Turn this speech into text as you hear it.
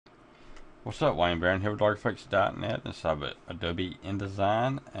What's up, Wayne Barron here with ArtFX.net inside of Adobe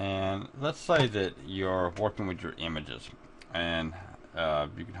InDesign. And let's say that you're working with your images, and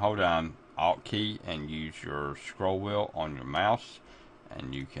you can hold down Alt key and use your scroll wheel on your mouse,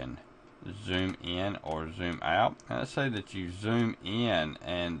 and you can zoom in or zoom out. And let's say that you zoom in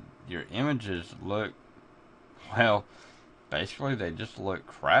and your images look, well, basically they just look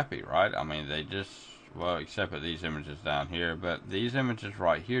crappy, right? I mean, they just, well, except for these images down here, but these images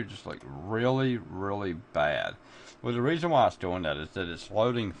right here just look really, really bad. Well, the reason why it's doing that is that it's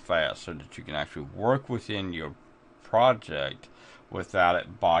loading fast so that you can actually work within your project without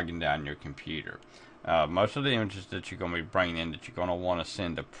it bogging down your computer. Most of the images that you're going to be bringing in that you're going to want to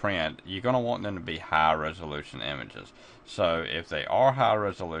send to print, you're going to want them to be high resolution images. So if they are high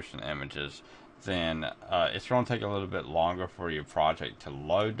resolution images, then it's going to take a little bit longer for your project to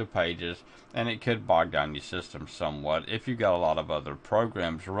load the pages, and it could bog down your system somewhat if you've got a lot of other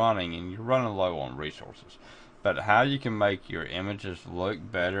programs running and you're running low on resources. But how you can make your images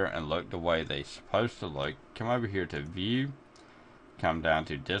look better and look the way they're supposed to look, come over here to View, come down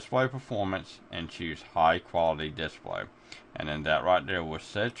to Display Performance, and choose High Quality Display. And then that right there will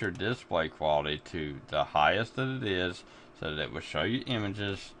set your display quality to the highest that it is, so that it will show you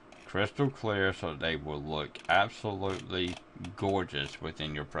images crystal clear, so that they will look absolutely gorgeous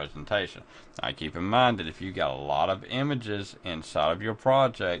within your presentation. Now keep in mind that if you got a lot of images inside of your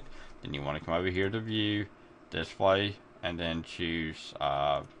project, then you want to come over here to View, Display, and then choose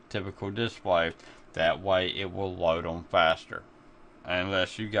Typical Display. That way it will load them faster,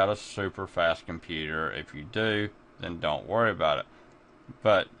 unless you got a super fast computer. If you do, then don't worry about it.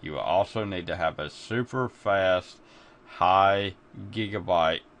 But you will also need to have a super fast, high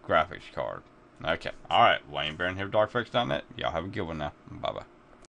gigabyte graphics card. Okay, alright, Wayne Barron here with ArtFX.net. Y'all have a good one now. Bye bye.